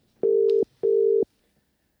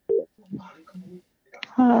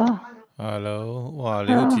Hello. Hello，哇！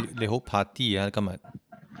你好 party 啊，今日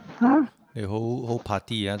嚇？你好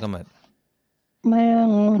party 啊，今日咩啊？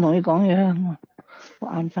我同你講嘢啊，我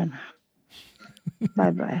眼瞓啊，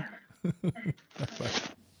拜拜。拜拜。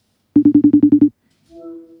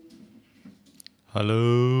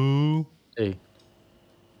Hello， Hey.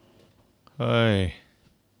 嗨，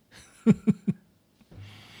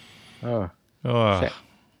 Oh, 哇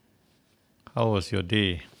check.！How was your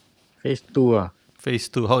day? Phase 2 Phase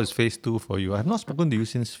 2. How is phase 2 for you? I have not spoken to you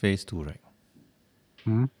since phase 2, right?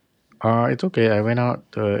 It's okay. I went out.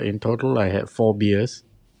 In total, I had 4 beers.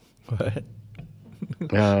 What?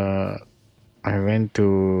 I went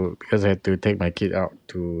to because I had to take my kid out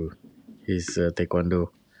to his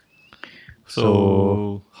taekwondo.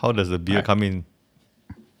 So how does the beer come in?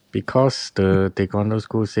 Because the taekwondo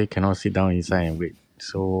school say cannot sit down inside and wait,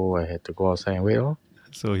 so I had to go outside and wait.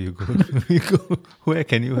 So you go, you go. Where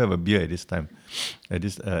can you have a beer at this time? At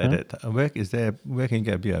that time, where is there? Where can you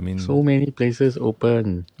get a beer? I mean, So many places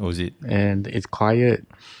open, is it? and it's quiet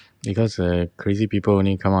because crazy people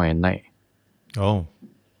only come out at night. Oh,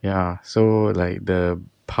 Yeah, so like the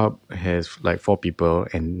pub has like 4 people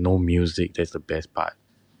and no music. That's the best part.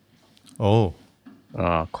 oh,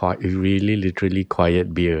 Quiet, really, literally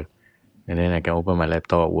quiet beer, and then I can open my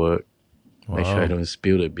laptop at work. Make sure I wow. don't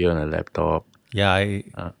spill the beer on the laptop. Yeah,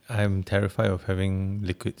 I'm terrified of having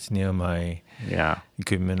liquids near my Yeah,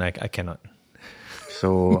 equipment. I cannot.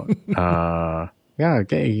 so yeah,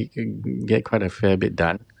 get quite a fair bit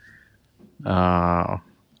done.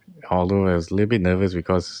 Although I was a little bit nervous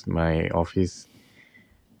because my office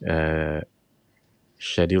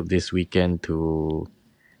scheduled this weekend to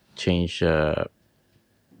change the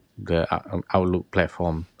Outlook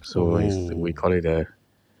platform. So we call it a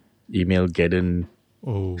email Geddon.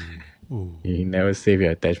 Oh, oh, You never save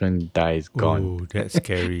your attachment, dies gone. oh, that's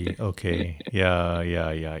scary. Okay. Yeah.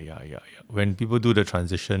 When people do the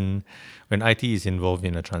transition, when IT is involved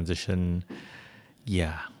in a transition,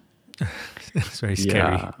 yeah, it's very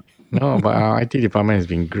scary. Yeah. No, but our IT department has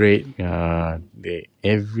been great. They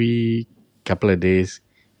every couple of days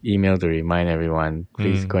email to remind everyone,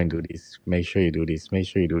 please go and do this. Make sure you do this. Make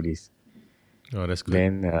sure you do this. Oh, that's good.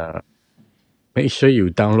 Then make sure you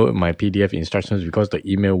download my PDF instructions because the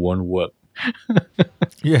email won't work.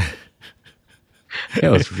 Yeah. That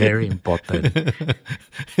was very important.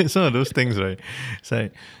 It's one of those things, right? It's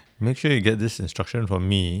like, make sure you get this instruction from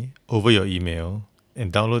me over your email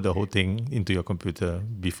and download the whole thing into your computer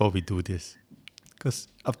before we do this. Because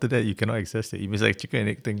after that, you cannot access the email. It's like chicken and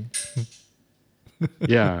egg thing.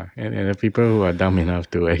 Yeah, and the people who are dumb enough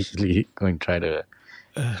to actually go and try to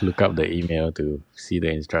look up the email to see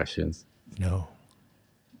the instructions. No.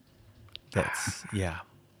 That's, yeah.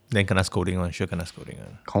 Then kena scolding on. Sure kena scolding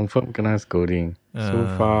on. Confirm kena scolding. So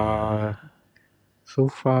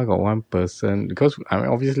far got one person, because I mean,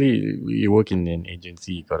 obviously you work in an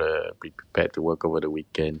agency, you gotta be prepared to work over the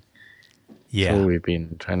weekend. Yeah. So we've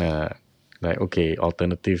been trying to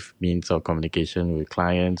alternative means of communication with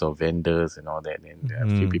clients or vendors and all that. And a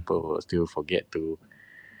few people will still forget to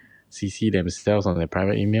CC themselves on their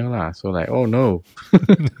private email lah. So like, oh no,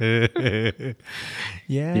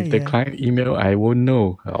 Yeah. if the client email, I won't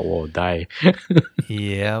know. I will die.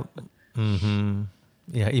 Yep. Mm-hmm.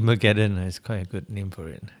 Yeah, Emageddon is quite a good name for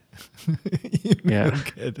it. Yeah.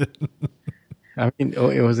 Emageddon. I mean,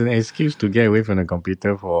 it was an excuse to get away from the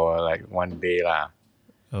computer for like one day lah.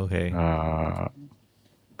 Okay.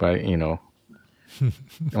 But you know,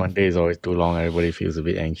 one day is always too long. Everybody feels a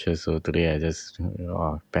bit anxious. So today I just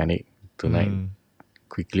panic tonight.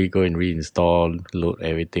 Quickly go and reinstall, load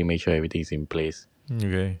everything, make sure everything's in place.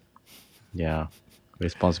 Okay. Yeah,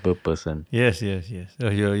 responsible person. Yes. Oh,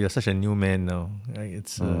 you're such a new man now. Like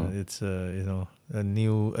it's you know, a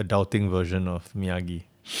new adulting version of Miyagi.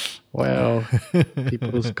 Well,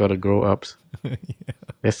 people's gotta grow up.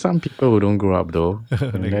 There's some people who don't grow up though.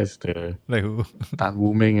 And that's the Like who? Tan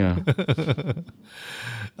Wu Ming.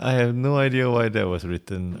 I have no idea why that was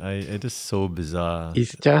written. It is so bizarre.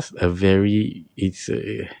 It's just a very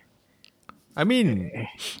I mean,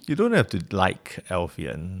 you don't have to like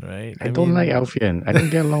Alfian, right? I don't like Alfian. I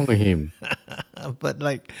don't get along with him. But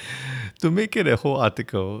like, to make it a whole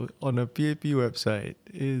article on a PAP website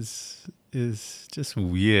is just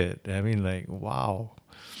weird. I mean, like, wow.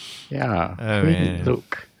 Yeah. Oh, I mean, man.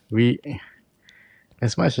 look,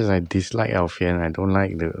 as much as I dislike Alfian, I don't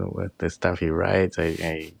like the stuff he writes.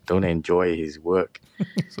 I don't enjoy his work.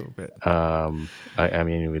 So bad. I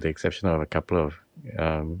mean, with the exception of a couple of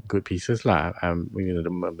good pieces lah.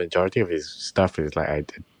 The majority of his stuff is like, I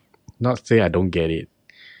not say I don't get it.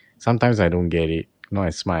 Sometimes I don't get it. Not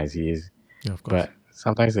as smart as he is. Yeah, of course. But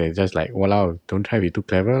sometimes they're just like, "Walao, don't try to be too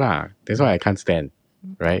clever lah." That's why I can't stand,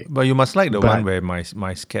 right? But you must like the one But where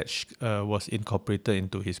my sketch was incorporated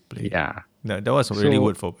into his play. yeah, That was really so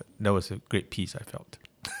word for word. That was a great piece, I felt.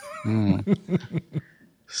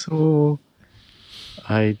 so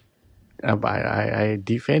I I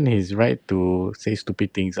defend his right to say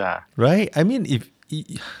stupid things ah. Right? I mean, if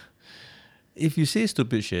you say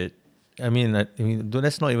stupid shit,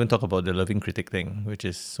 let's not even talk about the loving critic thing, which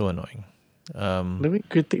is so annoying. Living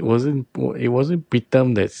critic wasn't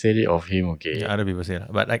Pritam that said it of him, okay? Yeah, other people say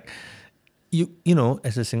that, but like, you know,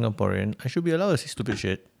 as a Singaporean, I should be allowed to say stupid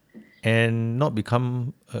shit and not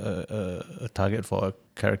become a target for a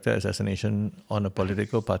character assassination on a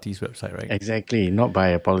political party's website, right? Exactly, not by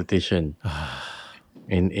a politician.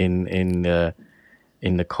 in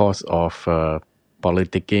the course of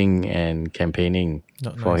politicking and campaigning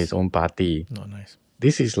Not for nice. his own party. Not nice.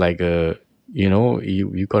 This is like you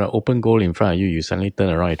got an open goal in front of you. You suddenly turn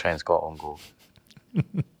around and try and score on goal.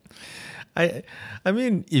 I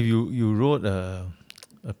mean, if you wrote a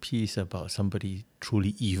piece about somebody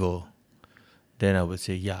truly evil, then I would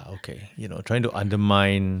say, yeah, okay. You know, trying to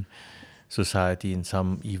undermine society in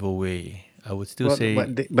some evil way, I would still say,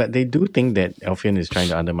 But they do think that Alfian is trying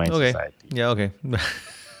to undermine okay, society. yeah, okay.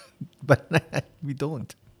 But we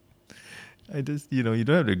don't. I just, you don't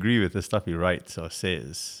have to agree with the stuff he writes or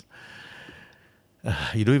says.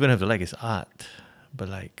 You don't even have to like his art. But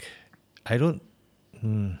like, I don't.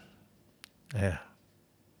 Yeah,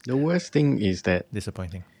 The worst thing is that,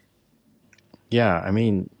 disappointing. yeah, I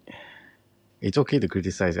mean, it's okay to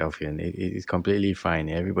criticize Alfian. It's completely fine.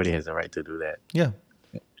 Everybody has the right to do that. Yeah.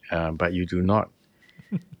 But you do not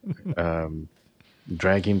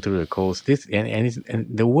drag him through the coals. And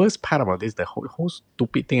the worst part about this, the whole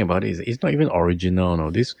stupid thing about it is it's not even original.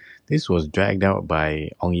 No, this was dragged out by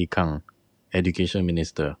Ong Ye Kung, Education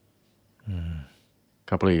Minister, a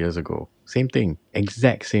couple of years ago. Same thing,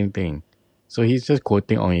 exact same thing. So he's just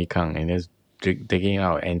quoting Ong Ye Kung and just taking it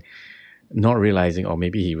out and not realizing, or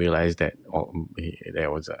maybe he realized that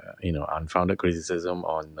there was unfounded criticism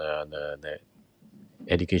on the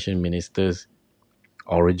Education Minister's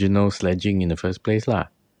original sledging in the first place lah.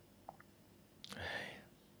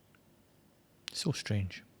 So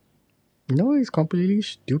strange. No, it's completely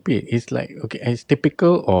stupid. It's like, okay, it's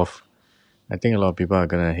typical of, I think a lot of people are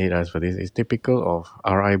gonna hate us for this. It's typical of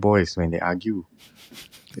RI boys when they argue.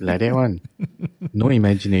 Like that one. No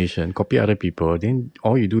imagination, copy other people, then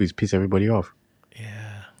all you do is piss everybody off.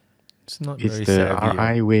 Yeah. It's not It's very the savvy.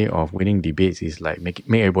 RI way of winning debates is like make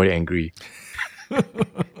everybody angry.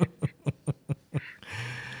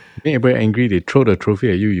 Make everybody angry, they throw the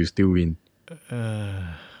trophy at you, you still win.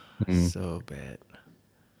 So bad.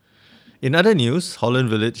 In other news, Holland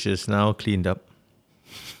Village is now cleaned up.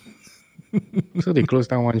 So they closed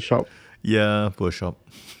down one shop. Yeah, poor shop.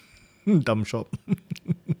 Dumb shop.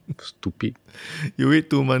 Stupid. You wait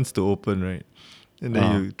 2 months to open, right? And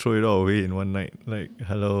then you throw it all away in one night. Like,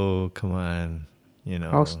 hello, come on.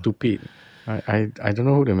 How stupid. I don't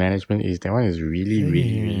know who the management is. That one is really,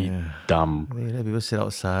 really, really dumb. They let people sit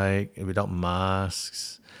outside without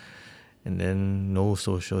masks. And then no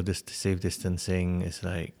social safe distancing. It's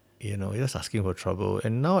like, you're just asking for trouble.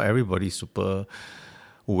 And now everybody's super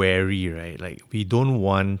wary, right? Like, we don't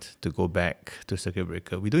want to go back to circuit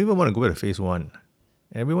breaker. We don't even want to go back to phase 1.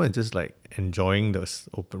 Everyone's just like enjoying the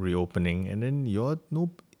reopening. And then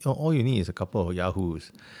all you need is a couple of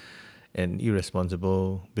yahoos and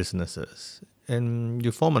irresponsible businesses. And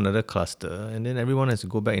you form another cluster, and then everyone has to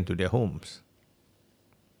go back into their homes.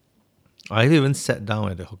 I haven't even sat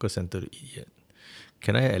down at the hawker center to eat yet.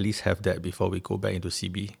 Can I at least have that before we go back into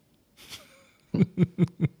CB?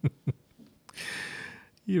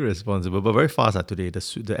 Irresponsible, but very fast today.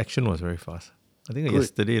 The action was very fast. I think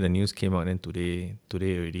yesterday the news came out, and then today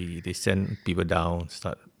already they sent people down,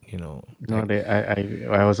 No,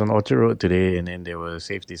 I was on Orchard Road today, and then there were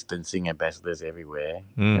safe distancing ambassadors everywhere.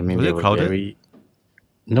 I mean, was they it were crowded?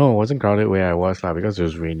 No, it wasn't crowded where I was lah, because it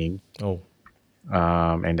was raining. Oh.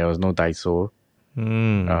 And there was no Daiso.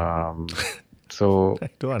 So I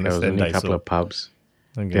don't there was understand only a couple Daiso. of pubs.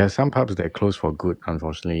 Okay. There are some pubs that closed for good,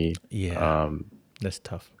 unfortunately. Yeah, that's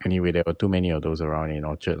tough. Anyway, there were too many of those around in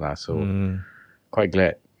Orchard lah. So quite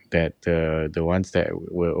glad that the ones that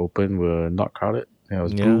were open were not crowded. There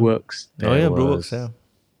was Brewworks. Brewworks, yeah.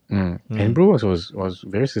 And Brewworks was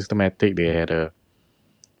very systematic. They had a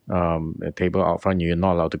table out front. You're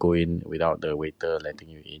not allowed to go in without the waiter letting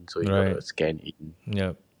you in. So you got to scan in,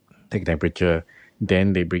 take temperature.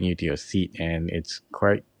 Then they bring you to your seat, and it's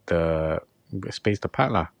quite spaced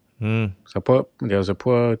apart lah. So there was a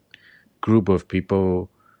poor group of people,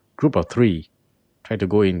 group of 3, tried to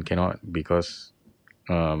go in, cannot because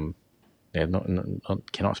they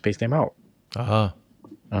cannot space them out.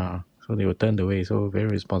 So they were turned away. So very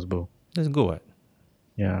responsible. That's good. What?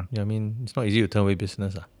 Yeah. Yeah, I mean, it's not easy to turn away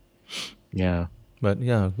business. Yeah. But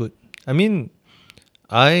yeah, good. I mean,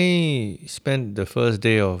 I spent the first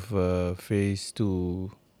day of phase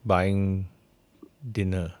 2 buying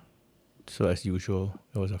dinner. So as usual,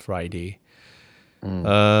 it was a Friday.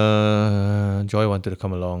 Joy wanted to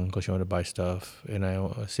come along because she wanted to buy stuff, and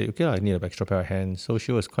I said, okay, I need an extra pair of hands. So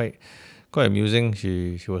she was quite amusing.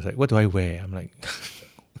 She was like, what do I wear? I'm like,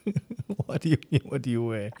 what do you mean? What do you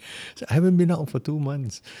wear? So I haven't been out for 2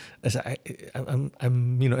 months. I said, I'm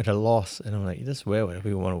at a loss, and I'm like, just wear whatever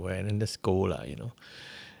you want to wear, and then just go lah.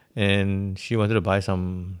 And she wanted to buy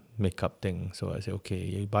some makeup thing, so I said, okay,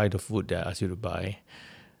 you buy the food that I asked you to buy,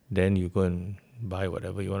 then you go and buy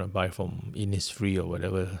whatever you want to buy from Innisfree or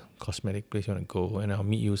whatever cosmetic place you want to go, and I'll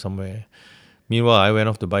meet you somewhere. Meanwhile, I went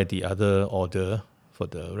off to buy the other order for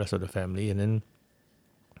the rest of the family, and then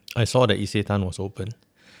I saw that Isetan was open,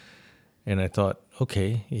 and I thought,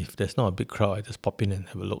 okay, if there's not a big crowd, I just pop in and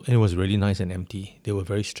have a look. And it was really nice and empty. They were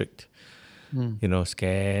very strict.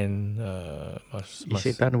 Scan.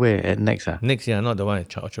 Isetan where at Next? Next, yeah, not the one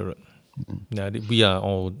at Orchard Road. Yeah, we are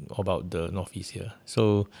all about the Northeast here.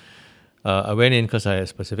 So I went in because I had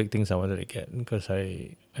specific things I wanted to get, because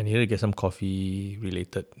I needed to get some coffee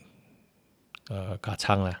related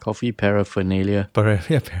kacang lah. Coffee paraphernalia.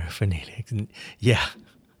 Paraphernalia. Yeah.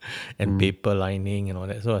 And paper lining and all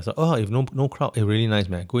that. So I thought, if no crowd, it's really nice,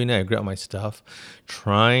 man. Go in there, I grab my stuff,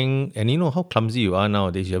 trying, and you know how clumsy you are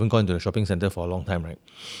nowadays. You haven't gone to the shopping center for a long time, right?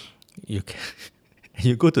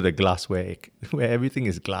 You go to the glassware where everything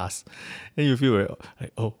is glass, and you feel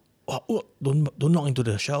like, don't knock into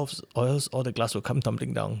the shelves, or else all the glass will come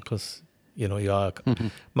tumbling down, because you are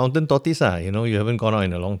mountain tortoise, you haven't gone out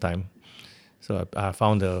in a long time. So I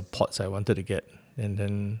found the pots I wanted to get, and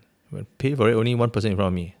then pay for it, only one person in front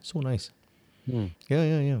of me. So nice.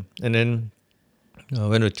 Yeah. And then I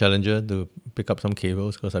went to Challenger to pick up some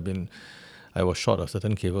cables, because I was short of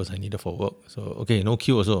certain cables I needed for work. So okay, no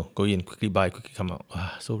queue also. Go in, quickly buy, quickly come out.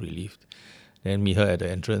 So relieved. Then meet her at the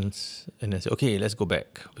entrance, and then say, okay, let's go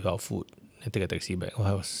back with our food and take a taxi back. It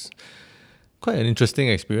was quite an interesting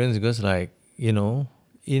experience, because in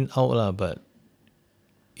out lah, but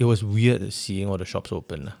it was weird seeing all the shops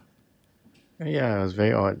open. Yeah, it was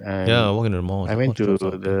very odd. I walked into the mall. I went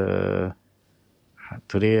to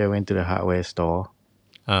today I went to the hardware store.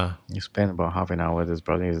 You spent about half an hour just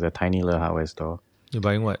browsing. It's a tiny little hardware store. You're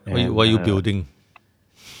buying what? What are you building?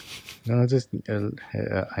 No, just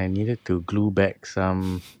I needed to glue back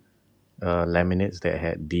some laminates that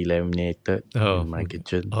had delaminated in my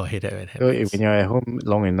kitchen. Oh, I hate that when it So happens. when you're at home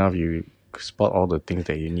long enough, you spot all the things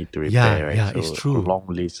that you need to repair, right? Yeah, so it's true. Long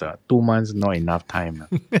list. 2 months, not enough time.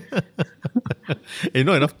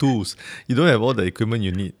 Not enough tools. You don't have all the equipment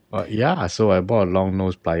you need. Yeah, so I bought a long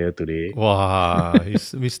nose plier today. Wow,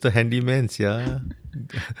 he's Mr. Handyman, yeah.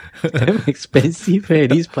 Damn expensive,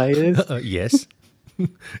 these pliers. Yes.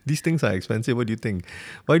 These things are expensive. What do you think?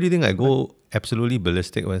 Why do you think I go absolutely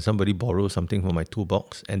ballistic when somebody borrows something from my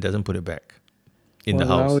toolbox and doesn't put it back in the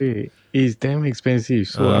house? It's damn expensive.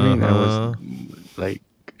 So I was like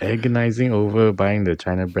agonizing over buying the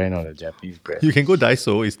China brand or the Japanese brand. You can go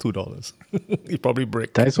Daiso, it's $2. It probably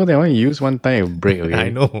break. Daiso, that one you use one time, it break, okay? I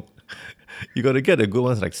know. You got to get the good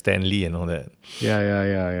ones like Stanley and all that.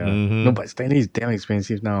 Yeah. No, but Stanley is damn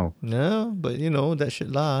expensive now. No, but that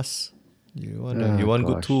should last. You want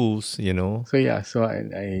good tools, So I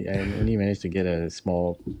only managed to get a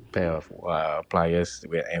small pair of pliers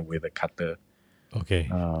with a cutter. Okay.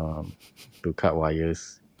 To cut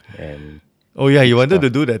wires and. Oh yeah, you wanted to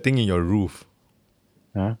do that thing in your roof.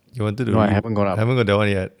 Huh? You wanted to. No, I haven't gone up. I haven't got that one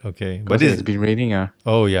yet. Okay, but it's been raining.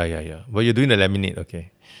 Oh yeah. But you're doing the laminate,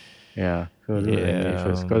 okay? Yeah. So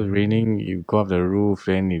first, because raining, you go up the roof,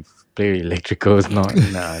 then you play with electricals. Not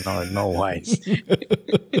wise.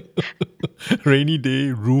 Rainy day,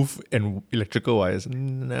 roof and electrical wires.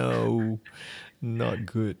 No, not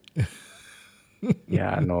good.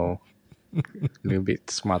 Yeah, no. A little bit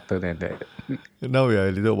smarter than that. Now we are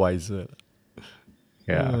a little wiser.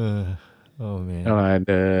 Yeah. Oh man.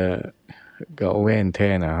 Got wear and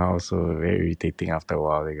tear in the house, so very irritating after a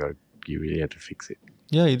while. You really have to fix it.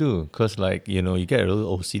 Yeah, you do. Because you get a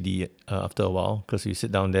little OCD after a while, because you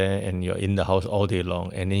sit down there and you're in the house all day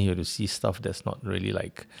long, and then you have to see stuff that's not really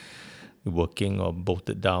working or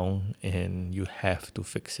bolted down, and you have to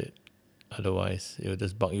fix it. Otherwise, it will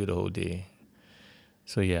just bug you the whole day.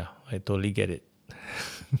 So yeah, I totally get it.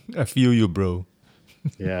 I feel you, bro.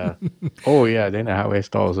 Yeah. Oh yeah, then the hardware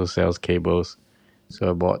store also sells cables. So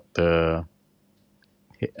I bought the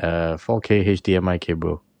 4K HDMI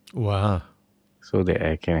cable Wow. so that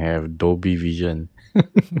I can have Dolby Vision.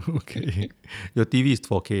 Okay. Your TV is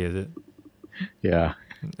 4K, is it? Yeah,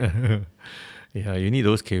 Yeah, you need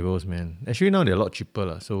those cables, man. Actually, now they're a lot cheaper,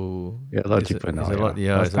 lah. So a lot cheaper now. it's a lot.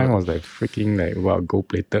 Yeah. Yeah, Last it's a time lot. was like freaking like gold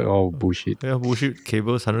plated, all bullshit. Yeah, bullshit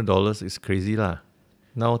cables, $100 is crazy, lah.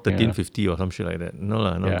 Now Yeah. $13.50 or some shit like that. No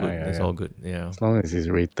lah, not Yeah, good. yeah, It's yeah. all good. Yeah. As long as it's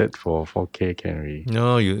rated for 4K, can already.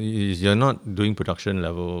 No, you're not doing production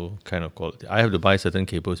level kind of quality. I have to buy certain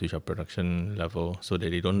cables which are production level so that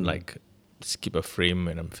they don't like skip a frame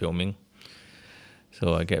when I'm filming.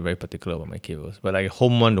 So I get very particular about my cables. But like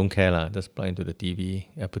home one, don't care lah. Just plug into the TV,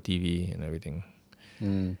 Apple TV, and everything.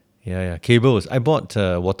 Yeah. Cables. I bought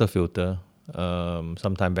a water filter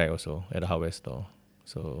some time back also at a hardware store.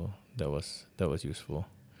 So that was useful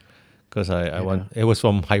because I want it was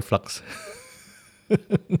from High Flux.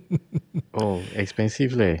 Oh,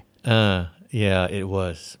 expensive leh. Yeah, it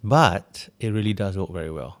was, but it really does work very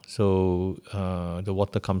well. So the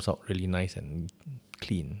water comes out really nice and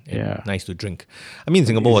clean and nice to drink. I mean,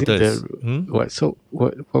 Singapore water is what? So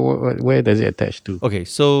what? Where does it attach to? okay.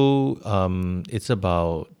 So it's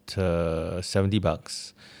about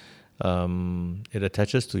 $70. It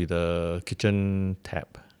attaches to the kitchen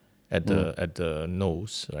tap at the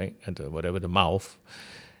nose, right? At the mouth,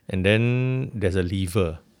 and then there's a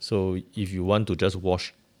lever. So if you want to just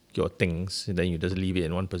wash your things, then you just leave it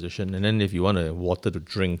in one position, and then if you want water to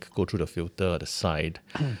drink, go through the filter at the side.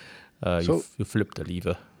 You flip the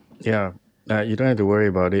lever. Yeah, you don't have to worry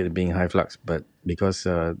about it being high flux, but because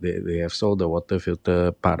they have sold the water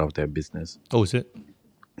filter part of their business. Oh, is it?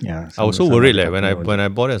 Yeah, I was so worried when I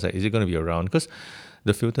bought it. I was like, is it going to be around? Because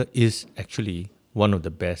the filter is actually one of the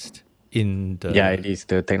best in the. Yeah, it is.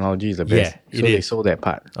 The technology is the best. Yeah, they sold that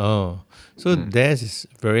part. Oh, so theirs is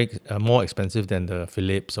very more expensive than the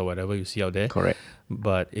Philips or whatever you see out there. Correct.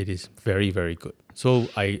 But it is very, very good. So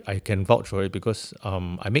I can vouch for it because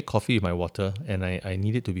I make coffee with my water and I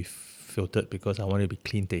need it to be filtered because I want it to be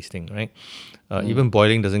clean tasting, right? Even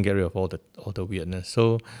boiling doesn't get rid of all the weirdness.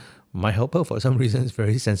 So my helper, for some reason, is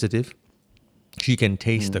very sensitive. She can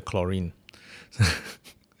taste the chlorine.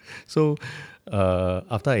 So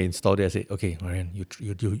after I installed it, I said, okay, Marianne, you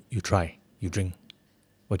try, you drink.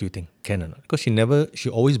 What do you think? Can or not? Because she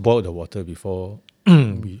always boiled the water before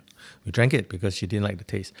we drank it because she didn't like the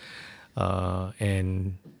taste.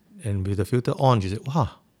 And with the filter on, she said,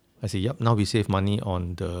 wow. I said, yep, now we save money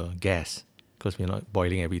on the gas because we're not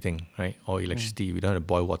boiling everything, right? Or electricity. We don't have to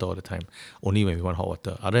boil water all the time. Only when we want hot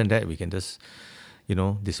water. Other than that, we can just,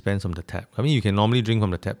 dispense from the tap. I mean, you can normally drink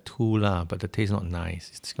from the tap too, but the taste is not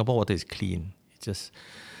nice. Singapore water is clean. It's just,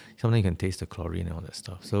 sometimes you can taste the chlorine and all that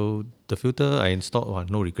stuff. So the filter I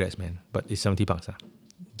installed, no regrets, man. But it's $70,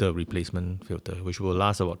 the replacement filter, which will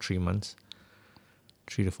last about 3 months.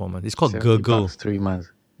 3 to 4 months. It's called Gurgle. 3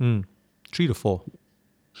 months. 3 to 4.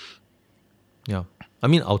 Yeah. I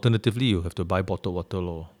mean, alternatively, you have to buy bottled water,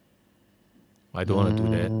 lor. I don't want to do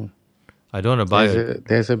that. I don't want to buy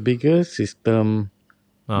There's a bigger system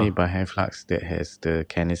made by High Flux that has the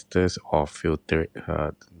canisters of filter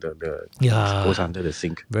goes under the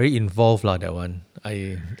sink. Very involved lah, that one.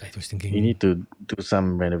 I was thinking you need to do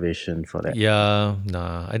some renovation for that. Yeah,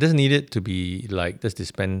 nah. I just need it to be like just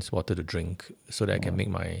dispense water to drink so that I can make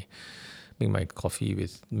my coffee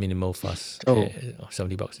with minimal fuss. Oh,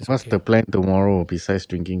 $70 is what's okay. the plan tomorrow besides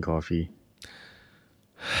drinking coffee?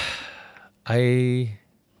 I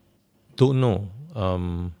don't know.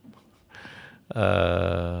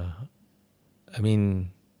 I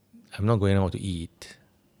mean, I'm not going out to eat.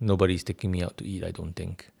 Nobody's taking me out to eat, I don't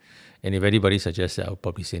think. And if anybody suggests that, I'll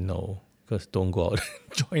probably say no. Because don't go out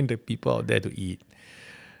and join the people out there to eat.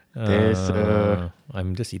 There's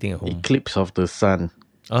I'm just eating at home. Eclipse of the sun.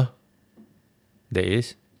 There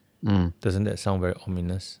is? Doesn't that sound very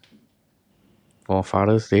ominous? For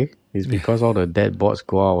Father's Day? It's because all the dead bots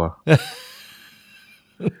go out.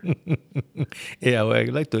 Yeah, well,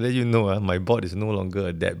 I'd like to let you know my bot is no longer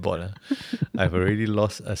a dead bot. I've already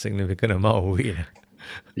lost a significant amount of weight.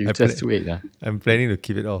 You just wait. I'm planning to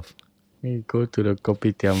keep it off. You go to the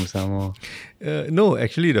kopitiam some more. No,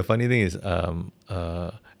 actually, the funny thing is,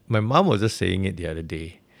 my mom was just saying it the other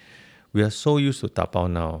day. We are so used to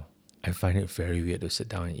tapao now. I find it very weird to sit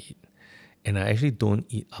down and eat. And I actually don't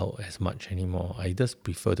eat out as much anymore. I just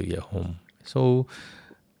prefer to eat at home. So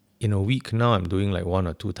in a week now, I'm doing like 1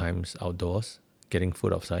 or 2 times outdoors, getting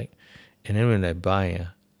food outside. And then when I buy,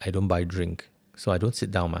 I don't buy drink. So I don't sit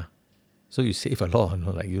down. So you save a lot.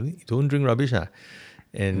 Like you don't drink rubbish.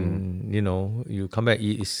 And, you come back,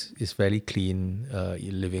 eat, it's fairly clean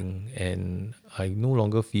living. And I no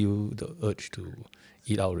longer feel the urge to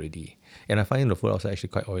eat out already. And I find the food outside actually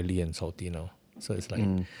quite oily and salty now. So it's like,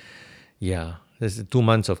 yeah, there's 2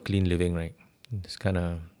 months of clean living, right? It's kind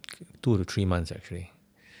of 2 to 3 months actually.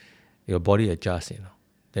 Your body adjusts,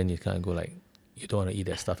 Then you kind of go like, you don't want to eat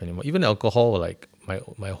that stuff anymore. Even alcohol, like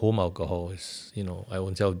my home alcohol is, I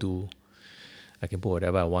own self do. I can put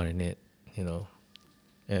whatever I want in it,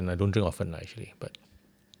 And I don't drink often actually, but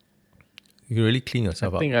you really clean I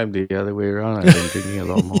yourself think up. I'm the other way around. I've been drinking a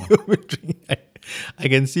lot more. I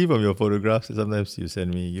can see from your photographs that sometimes you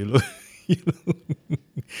send me, you look,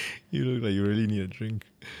 you look like you really need a drink,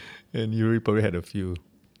 and you really probably had a few.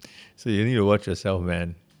 So you need to watch yourself,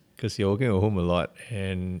 man, because you're working at home a lot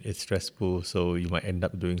and it's stressful. So you might end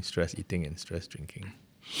up doing stress eating and stress drinking.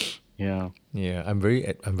 Yeah. Yeah, I'm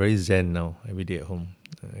very zen now. Every day at home,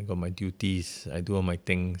 I got my duties. I do all my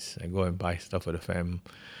things. I go and buy stuff for the fam.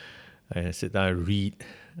 I sit down and read.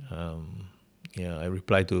 I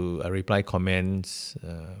reply comments,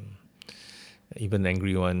 even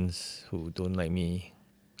angry ones who don't like me.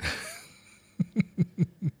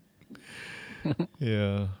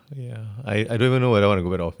 Yeah. I don't even know whether I want to go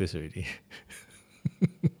back to office already.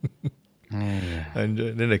 And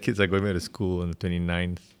then the kids are going back to school on the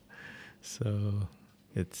 29th. So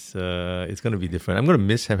it's going to be different. I'm going to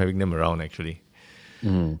miss having them around actually.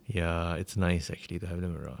 Yeah, it's nice actually to have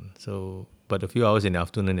them around. So, but a few hours in the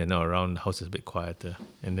afternoon they're not around, the house is a bit quieter.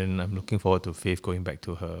 And then I'm looking forward to Faith going back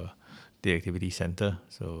to her day activity center.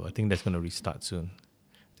 So I think that's going to restart soon.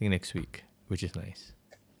 I think next week, which is nice.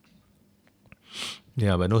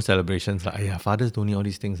 Yeah, but no celebrations. Like, fathers don't need all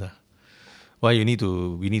these things. Why we need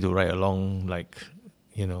to write along like,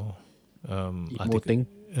 Emoting?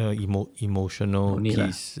 emotional No need lah.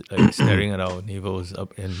 piece, like staring at our navels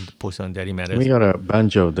up and post on Daddy Matters. We got a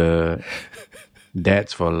bunch of the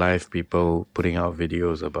Dads for Life people putting out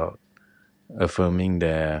videos about affirming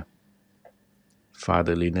their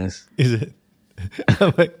fatherliness. Is it?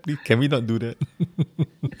 I'm like, can we not do that?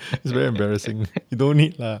 It's very embarrassing. You don't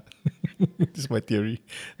need lah. This is my theory.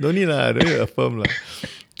 Don't need lah. Don't need to affirm lah.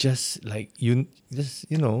 Just like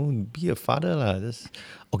be a father lah.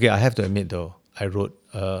 Okay. I have to admit though, I wrote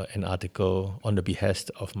an article on the behest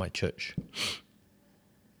of my church.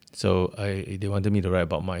 So they wanted me to write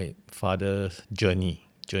about my father's journey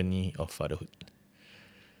of fatherhood.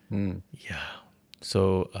 Yeah.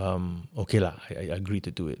 So okay lah. I agreed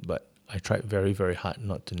to do it, but I tried very, very hard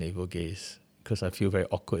not to navel gaze because I feel very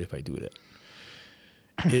awkward if I do that.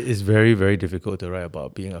 It is very, very difficult to write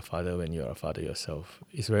about being a father when you're a father yourself.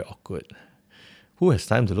 It's very awkward. Who has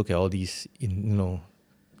time to look at all these,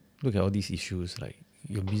 look at all these issues? Like,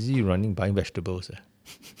 you're busy buying vegetables.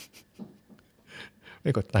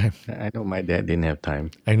 I got time. I know my dad didn't have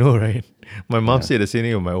time. I know, right? My mom said the same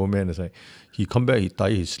thing with my old man. It's like, he come back, he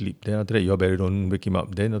tired, he sleep. Then after that, you all better don't wake him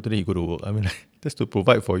up. Then after that, he go to work. I mean, that's to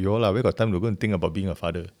provide for you all. We got time to go and think about being a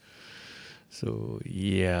father. So,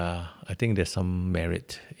 yeah, I think there's some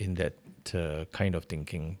merit in that kind of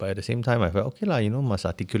thinking. But at the same time, I felt, okay lah, must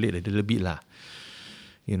articulate a little bit lah.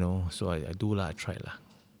 So I do lah, I try lah.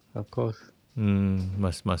 Of course.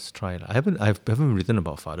 Must try lah. I haven't written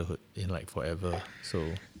about fatherhood in like forever.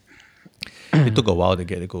 So it took a while to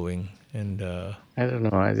get it going. And I don't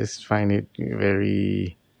know. I just find it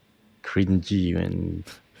very cringy when.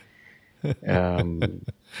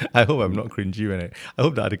 I hope I'm not cringy when I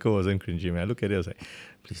hope the article wasn't cringy. When I look at it, I was like,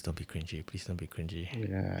 please don't be cringy. Please don't be cringy.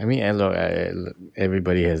 Yeah, I mean,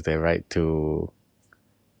 everybody has their right to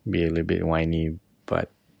be a little bit whiny,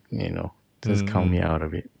 but just count me out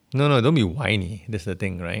of it. No, don't be whiny. That's the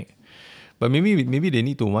thing, right? But maybe they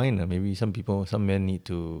need to whine. Maybe some men need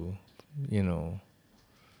to,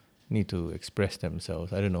 express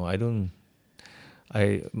themselves. I don't know.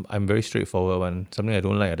 I'm very straightforward one. Something I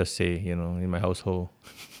don't like, I just say, in my household.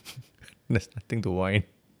 There's nothing to whine.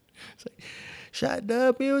 It's like, shut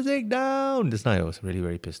the music down. This night I was really,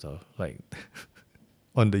 very pissed off. Like,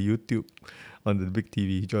 on the YouTube, on the big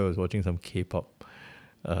TV, Joy was watching some K-pop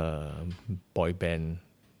boy band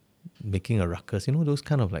making a ruckus. Those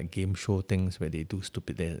kind of like game show things where they do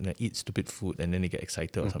they eat stupid food and then they get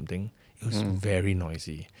excited or something. It was very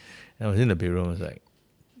noisy. And I was in the bedroom, I was like,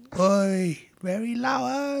 oi, very loud,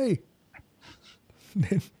 oi.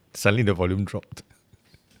 Then suddenly the volume dropped.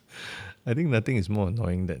 I think nothing is more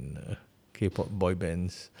annoying than K-pop boy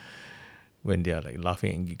bands when they are like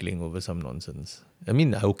laughing and giggling over some nonsense. I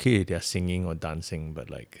mean, okay, they are singing or dancing,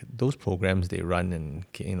 but like those programs they run in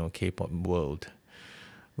K-pop world,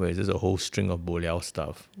 where it's just a whole string of boliao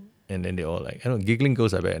stuff, and then they all like, giggling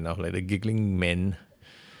girls are bad enough, like the giggling men.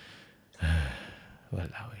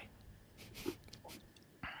 Walao.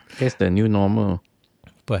 That's the new normal.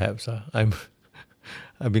 Perhaps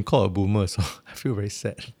I've been called a boomer, so I feel very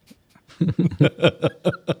sad.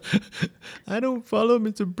 I don't follow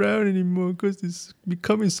Mr. Brown anymore because he's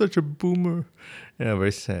becoming such a boomer. And I'm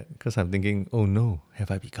very sad because I'm thinking, oh no,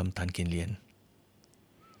 have I become Tan Kin Lian?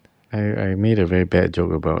 I made a very bad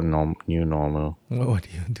joke about new normal. What do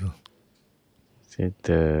you do?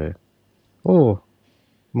 Said, oh,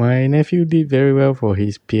 my nephew did very well for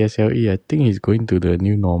his PSLE. I think he's going to the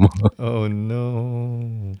new normal. Oh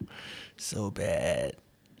no, so bad.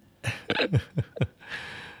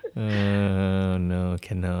 No,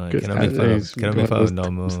 cannot be found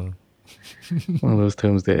normal. One of those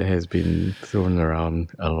terms that has been thrown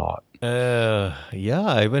around a lot. Yeah,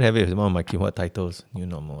 I even have it as one of my keyword titles. New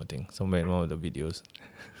normal, I think, somewhere in one of the videos.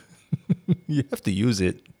 You have to use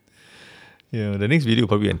it. Yeah, the next video will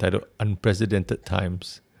probably be entitled Unprecedented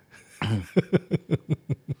Times.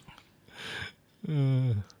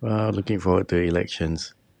 Well, looking forward to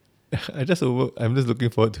elections. I'm just looking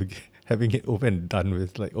forward to having it over and done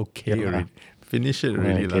with. Like, okay, already. Finish it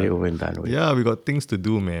already. Get it over and done with. Yeah, we got things to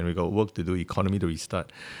do, man. We got work to do, economy to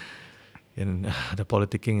restart. And the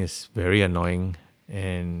politicking is very annoying.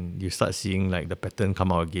 And you start seeing like the pattern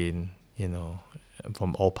come out again,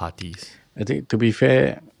 from all parties. I think, to be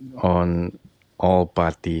fair, on all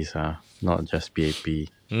parties, not just PAP,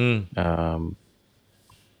 a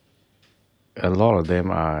lot of them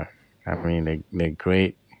are, they're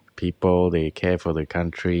great people. They care for the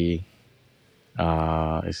country.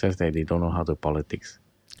 It's just that they don't know how to politics.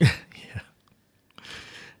 Yeah.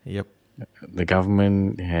 Yep. The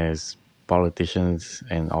government has politicians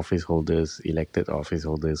and office holders, elected office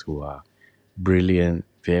holders who are brilliant,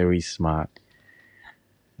 very smart.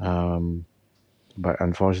 But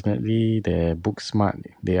unfortunately, they're book smart.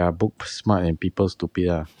 They are book smart and people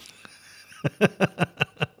stupid.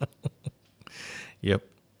 Yep.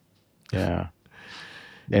 Yeah.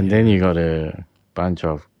 And then you got a bunch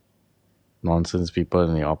of nonsense people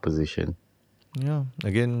in the opposition. Yeah.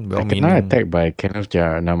 Again, I got attacked by Kenneth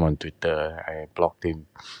Jaranam on Twitter. I blocked him.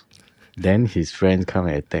 Then his friends come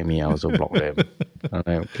and attack me. I also blocked them. I'm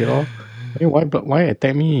like, okay, lor. Why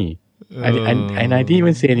attack me? I didn't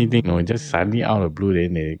even say anything. Just suddenly out of the blue,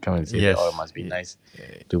 then they come and say, Yes. it must be nice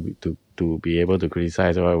to be able to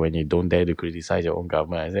criticize, or when you don't dare to criticize your own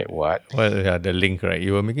government. I said, what? Well, yeah, the link, right?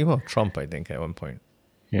 You were making fun of Trump, I think, at one point.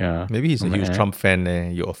 Yeah. Maybe he's a huge Trump fan.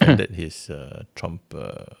 You offended his Trump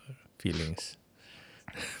feelings.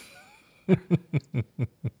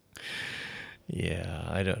 Yeah,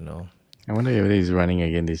 I don't know. I wonder if he's running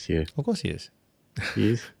again this year. Of course he is.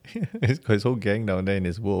 He is? He's got his whole gang down there in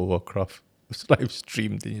his World of Warcraft live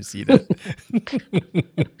stream. Did you see that?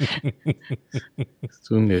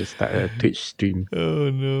 Soon they'll start a Twitch stream. Oh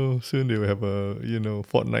no! Soon they will have a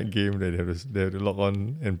Fortnite game that they have to log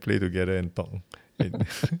on and play together and talk. I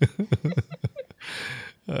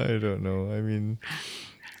don't know. I mean,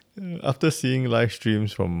 after seeing live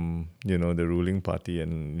streams from the ruling party,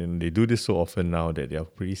 and they do this so often now that they are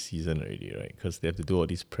pretty seasoned already, right? Because they have to do all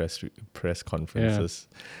these press conferences,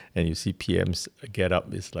 and you see PMs get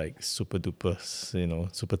up. It's like super duper,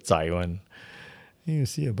 super zai one. And you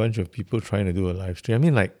see a bunch of people trying to do a live stream. I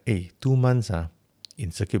mean, like, 2 months in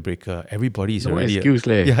circuit breaker, everybody is already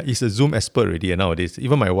he's a Zoom expert already nowadays.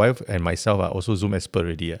 Even my wife and myself are also Zoom expert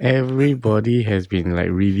already. Everybody has been like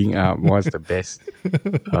reading up what's the best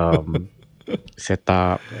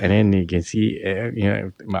setup, and then you can see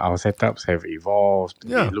our setups have evolved.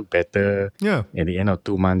 They look better at the end of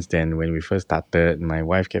 2 months than when we first started. My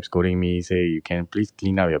wife kept scolding me, say, you can please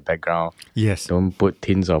clean up your background. Yes, don't put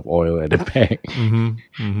tins of oil at the back.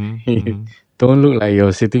 Don't look like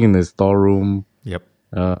you're sitting in the storeroom. Yep.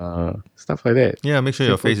 Stuff like that. Yeah, make sure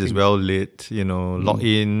your face is well lit, log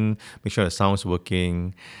in, make sure the sound's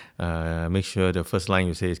working, make sure the first line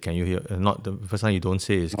you say is, can you hear, not the first line you don't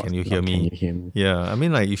say is, can you hear me? Yeah, I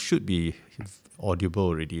mean, like, it should be audible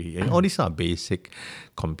already. And all these are basic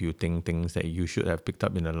computing things that you should have picked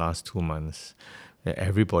up in the last 2 months.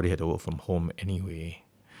 Everybody had to work from home anyway.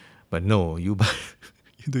 But no, you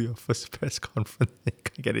do your first press conference and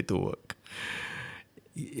can't get it to work.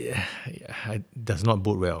 Yeah, it does not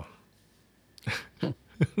bode well.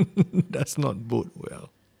 Does not bode well.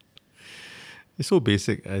 It's so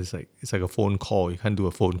basic. It's like a phone call. You can't do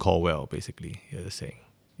a phone call well, basically. You're just saying,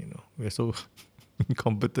 we're so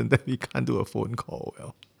incompetent that we can't do a phone call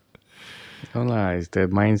well. No, it's the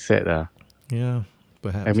mindset. Yeah,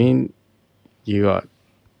 perhaps. I mean, you got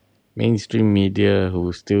mainstream media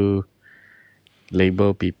who still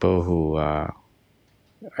label people who are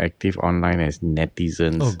active online as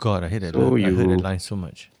netizens. Oh God, I hate that. I heard that line so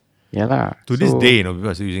much. Yeah lah. To this day, people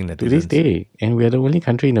are still using netizens. To this day, and we are the only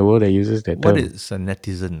country in the world that uses that term. What is a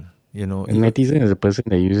netizen? You know, A netizen is a person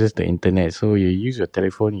that uses the internet. So you use your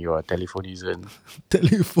telephone, you're a telephonizen.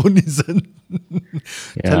 telephonizen.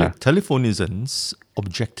 Yeah. Telephonizens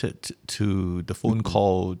objected to the phone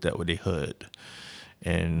call that they heard.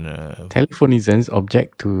 And Telephonizens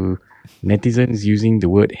object to netizens using the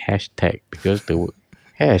word hashtag because the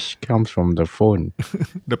hash comes from the phone.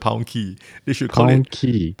 the pound key. They should call Pound it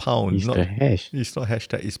key pound, is not the hash. it's not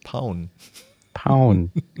hashtag, it's pound.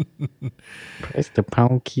 Pound. Press the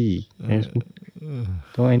pound key.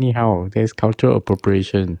 Don't anyhow. There's cultural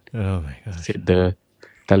appropriation, Oh my gosh. said the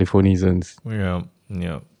telephonizens. Yeah,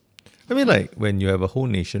 yeah. I mean, like, when you have a whole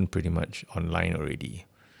nation pretty much online already,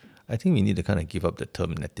 I think we need to kind of give up the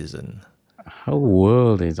term netizen. Whole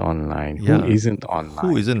world is online. Yeah. Who isn't online?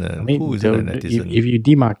 Who isn't a netizen? If you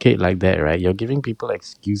demarcate like that, right, you're giving people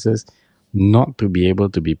excuses not to be able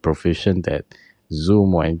to be proficient at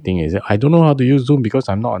Zoom or anything. Is it? I don't know how to use Zoom because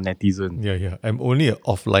I'm not a netizen. Yeah. I'm only an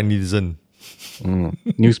offline-izen.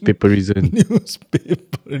 Newspaperism.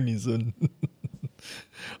 Newspaper-izen.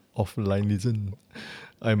 Offline-izen.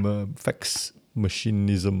 I'm a fax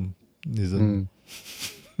machine-ism.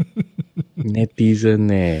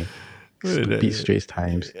 Netizen, stupid Straits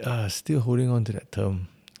Times. Still holding on to that term.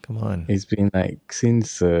 Come on. It's been like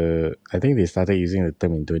since I think they started using the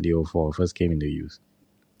term in 2004. First came into use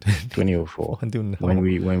 2004 Until now.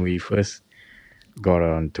 when we first got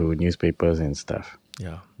onto newspapers and stuff.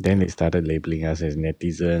 Yeah. Then they started labeling us as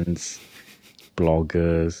netizens,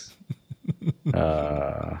 bloggers,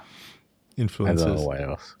 Influencers. I don't know what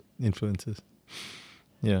else. Influencers.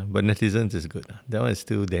 Yeah, but netizens is good. That one is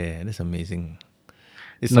still there. That's amazing.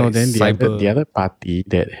 It's No, like then cyber. the other party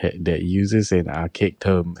that uses an archaic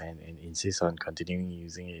term and insists on continuing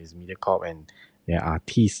using it is MediaCorp, and they're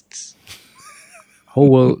artists.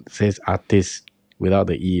 Whole world says artist without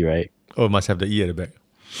the E, right? Oh, must have the E at the back.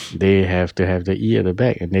 They have to have the E at the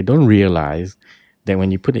back, and they don't realize that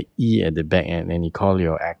when you put an E at the back and then you call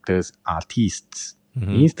your actors artists, it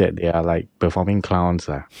means that they are like performing clowns.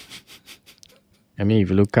 I mean, if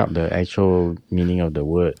you look up the actual meaning of the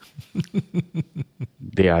word,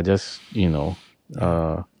 they are just, they're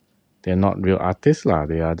not real artists.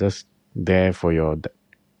 They are just there for your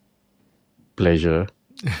pleasure.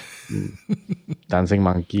 Dancing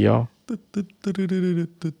monkey, Yeah.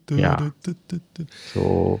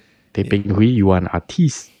 So, Teh Peng Hui, you are an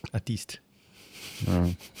artist. Artiste.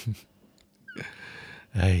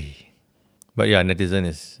 But yeah, netizen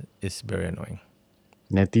is very annoying.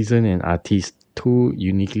 Netizen and artist, two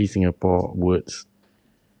uniquely Singapore words.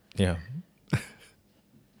 Yeah.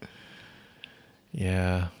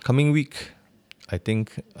 Yeah. Coming week, I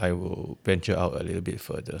think I will venture out a little bit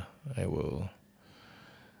further. I will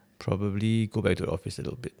probably go back to the office a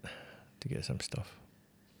little bit to get some stuff.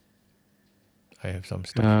 I have some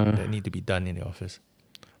stuff that need to be done in the office.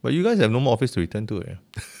 But you guys have no more office to return to,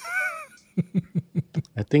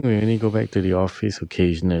 I think we only go back to the office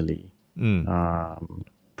occasionally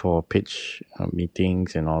for pitch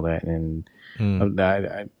meetings and all that. And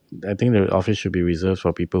I think the office should be reserved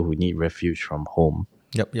for people who need refuge from home.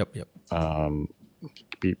 Yep.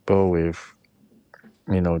 People with,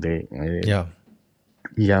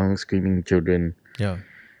 young screaming children.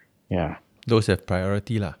 Yeah. Those have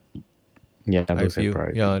priority lah. Yeah, I those feel. have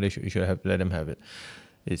priority. Yeah, you should have let them have it.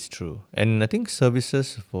 It's true. And I think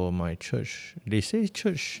services for my church, they say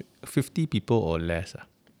church 50 people or less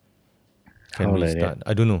can How like restart. that?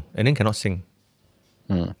 I don't know. And then cannot sing.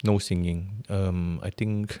 No singing. I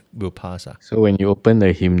think will pass. So when you open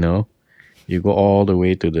the hymnal, you go all the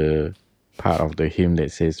way to the part of the hymn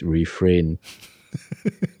that says refrain.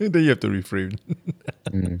 Then you have to refrain.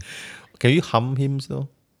 Can you hum hymns though?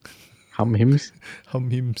 Hum hymns?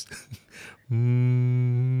 Hum hymns.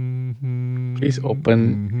 Please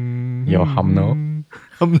open your hymnal.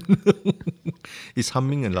 Is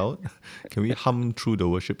humming allowed? Can we hum through the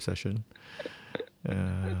worship session?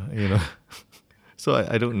 So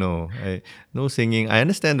I don't know. No singing. I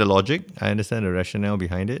understand the logic. I understand the rationale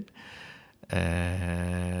behind it.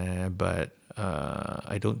 But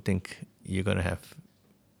I don't think you're gonna have,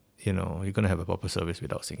 a proper service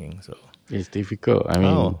without singing. So It's difficult. I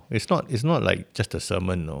mean, it's not like just a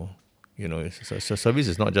sermon. No, so service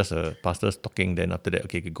is not just a pastor's talking. Then after that,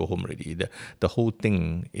 okay, go home already. The whole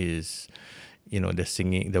thing is, the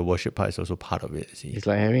singing, the worship part is also part of it. See? it's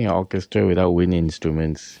like having an orchestra without wind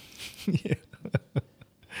instruments. Yeah.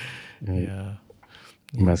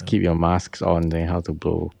 You must keep your masks on, then how to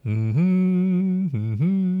blow.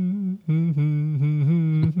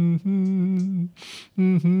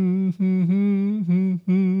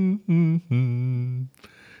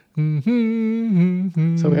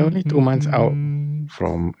 So we're only 2 months out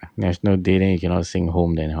from National Day, then you cannot sing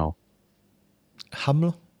home, then how? Hum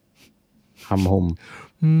lor. Hum home.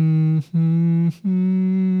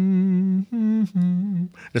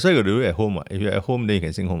 That's why you got to do it at home. If you're at home, then you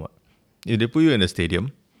can sing home. If they put you in a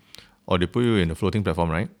stadium or they put you in a floating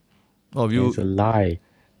platform, right? All of you, It's a lie.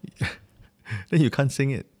 then you can't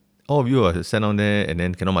sing it. All of you are sent on there and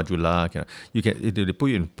then cannot majula. You can they put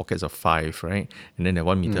you in pockets of 5, right? And then they're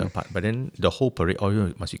 1 meter apart. But then the whole parade, all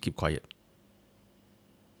you must keep quiet.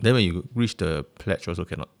 Then when you reach the pledge, also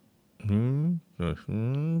cannot. You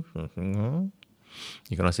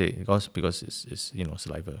cannot say it because it's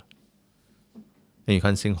saliva. Then you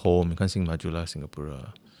can't sing home, you can't sing Majula,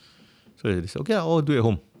 Singapura. So they say, okay, I'll do it at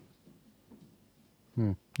home.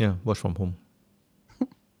 Yeah, watch from home.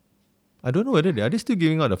 I don't know whether are they still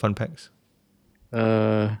giving out the fun packs?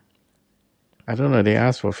 I don't know. They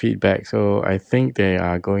asked for feedback, so I think they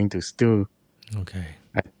are going to still. Okay.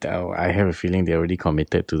 I have a feeling they already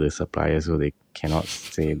committed to the supplier, so they cannot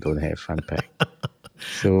say don't have fun pack.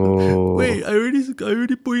 So Wait, I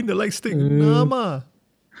already put in the light stick. Nama.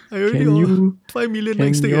 I already can you 5 million can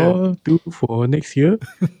light stick. you all do for next year?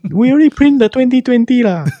 We already print the 2020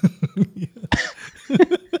 lah.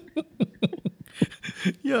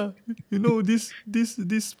 Yeah,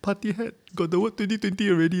 this party hat got the word 2020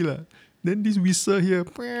 already lah. Then this whistle here,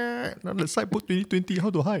 on the side put 2020. How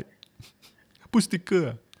to hide? Put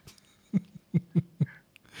sticker.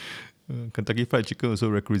 Kentucky Fried Chicken also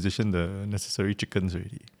requisitioned the necessary chickens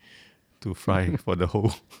already to fry for the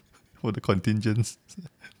whole for the contingents.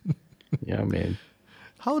 Yeah, man.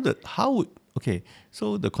 Okay?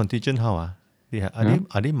 So the contingent how are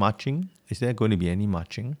they marching? Is there going to be any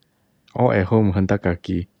marching? All at home, hentak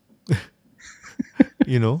kaki.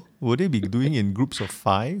 Will they be doing in groups of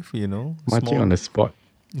 5? Marching on the spot.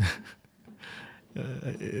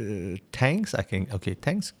 Tanks.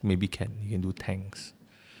 Tanks maybe can. You can do tanks,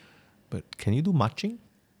 but can you do marching?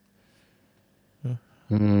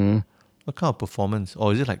 What kind of performance?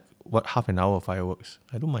 Or is it like half an hour of fireworks?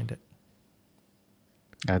 I don't mind that.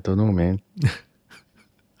 I don't know, man.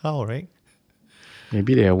 How, right?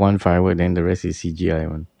 Maybe they have one firework, then the rest is CGI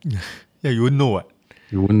one. Yeah, you wouldn't know what.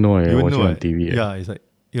 You wouldn't know. You wouldn't watching know on TV. Yeah, it's like,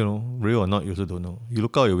 real or not, you also don't know. You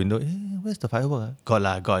look out your window, where's the firework?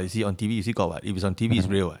 God, you see on TV, you see got what? If it's on TV, it's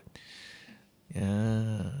real what?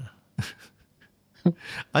 Yeah.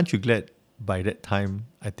 Aren't you glad by that time,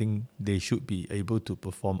 I think they should be able to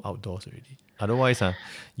perform outdoors already. Otherwise,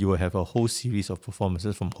 you will have a whole series of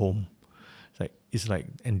performances from home. It's like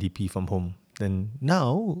NDP from home. Then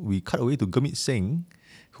now we cut away to Gurmeet Singh,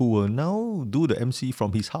 who will now do the MC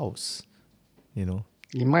from his house. It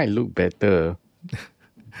might look better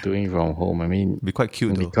doing from home. I mean, be quite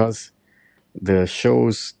cute because the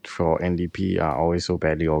shows for NDP are always so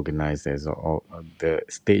badly organized. The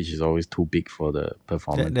stage is always too big for the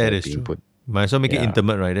performance that is being true. put. Might as well make it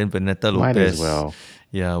intimate, right? Then Vanessa Lopez, might as well.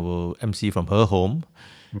 Yeah, will MC from her home,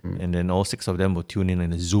 and then all 6 of them will tune in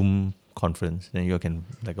a Zoom conference. Then you can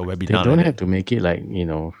like a webinar. They don't have to make it like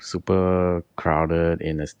super crowded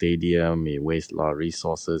in a stadium. It wastes a lot of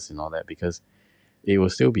resources and all that because it will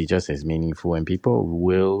still be just as meaningful, and people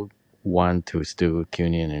will want to still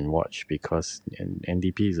tune in and watch because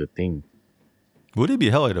NDP is a thing. Would it be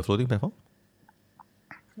held at the floating platform?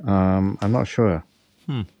 I'm not sure.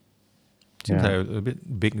 Seems like a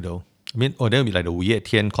bit big though. I mean, that would be like the Wu Ye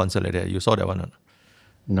Tian concert like that. You saw that one?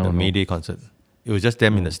 No. May Day concert. It was just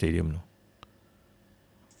them in the stadium. No?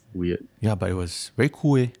 Weird. Yeah, but it was very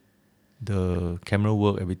cool. The camera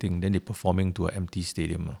work, everything. Then they performing to an empty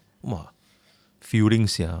stadium. Wow.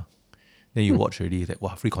 Feelings, yeah. Then you watch already, like,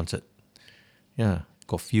 wow, free concert. Yeah,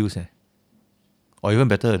 got feels. Or even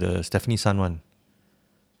better, the Stephanie Sun one.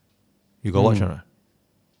 You got watch or not?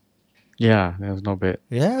 Yeah, that was not bad.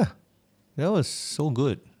 Yeah, that was so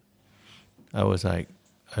good. I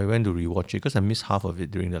went to rewatch it because I missed half of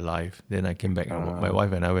it during the live. Then I came back. My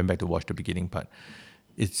wife and I went back to watch the beginning part.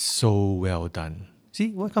 It's so well done.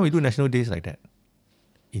 See, why can't we do national days like that?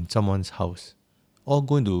 In someone's house. Or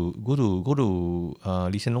go to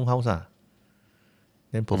Lee Hsien Loong house.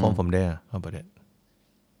 Then perform from there. How about that?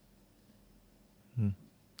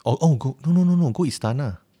 Go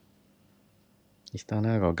Istana.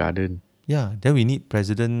 Istana got garden. Yeah, then we need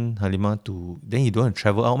President Halimah to... Then you don't have to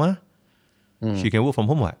travel out, mah? She can work from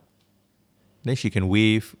home, what? Then she can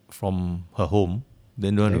wave from her home.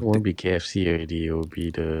 Then don't It won't be KFC already. It will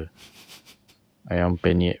be the Ayam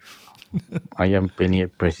Penyet. Ayam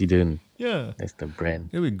Penyet President. Yeah. That's the brand.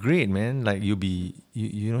 It'll be great, man. Like you'll be...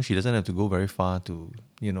 she doesn't have to go very far to,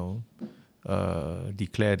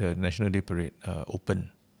 declare the National Day Parade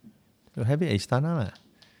open. You'll have it at Istana, lah.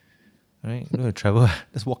 Right? You don't have to travel.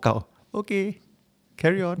 Just walk out. Okay.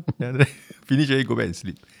 Carry on. Finish it, go back and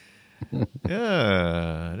sleep.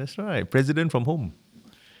 Yeah, that's right. President from home.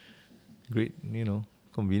 Great,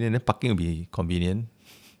 convenient. Then parking will be convenient.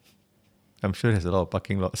 I'm sure there's a lot of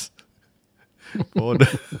parking lots for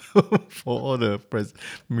all the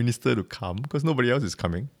minister to come because nobody else is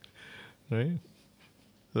coming, right?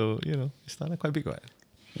 So Istana quite big, right?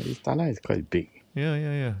 Istana is quite big.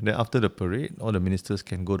 Yeah. Then after the parade, all the ministers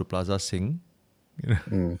can go to Plaza Sing,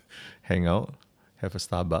 hang out, have a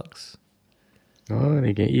Starbucks. Oh,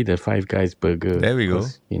 they can eat the Five Guys burger. There we go.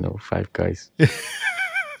 Five Guys.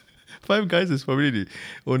 Five Guys is probably the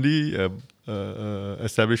only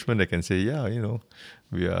establishment that can say, yeah,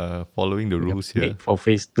 we are following the rules here. Made for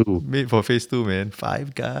phase 2. Made for phase 2, man.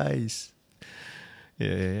 Five Guys.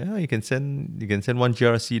 Yeah. You can send one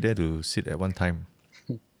GRC there to sit at one time.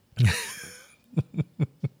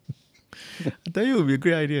 I tell you, it would be a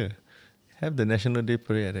great idea. Have the National Day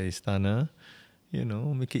Parade at the Istana.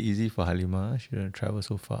 Make it easy for Halima. She doesn't travel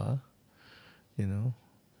so far.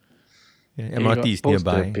 MRT is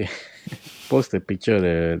nearby. Post the picture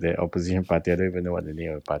of the opposition party. I don't even know what the name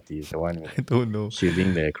of the party is. The one I don't know.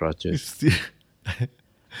 Shielding their crotches.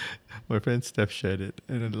 My friend Steph shared it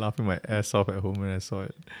and then laughing my ass off at home when I saw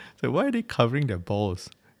it. It's like, why are they covering their balls?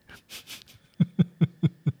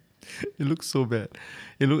 It looks so bad.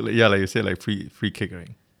 It looked like, like you said, like free kick, right?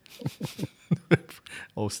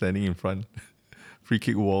 All standing in front. Free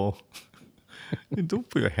kick wall. Don't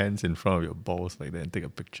put your hands in front of your balls like that and take a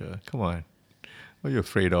picture. Come on. What are you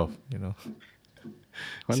afraid of,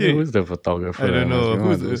 Wonder who's the photographer? I don't know.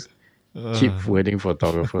 Who's cheap wedding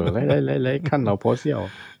photographer? 来，看老婆笑。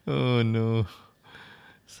 Oh no.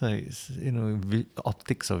 It's like, the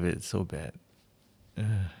optics of it is so bad.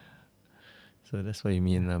 So that's what you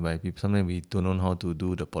mean by people. Sometimes we don't know how to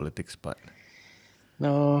do the politics part.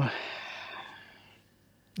 No.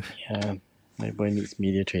 Yeah, my boy needs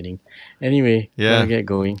media training. Anyway, gotta get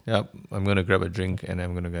going. Yep, I'm going to grab a drink and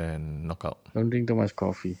I'm going to go and knock out. Don't drink too much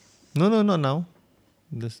coffee. No, not now.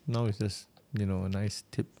 Now it's just, a nice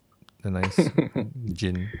tip, a nice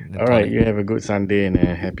gin. All right, you have a good Sunday and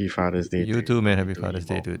a happy Father's Day. You too, man. Happy Father's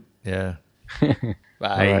Day, dude. Yeah.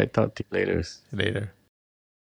 Bye. All right, talk to you later. Later.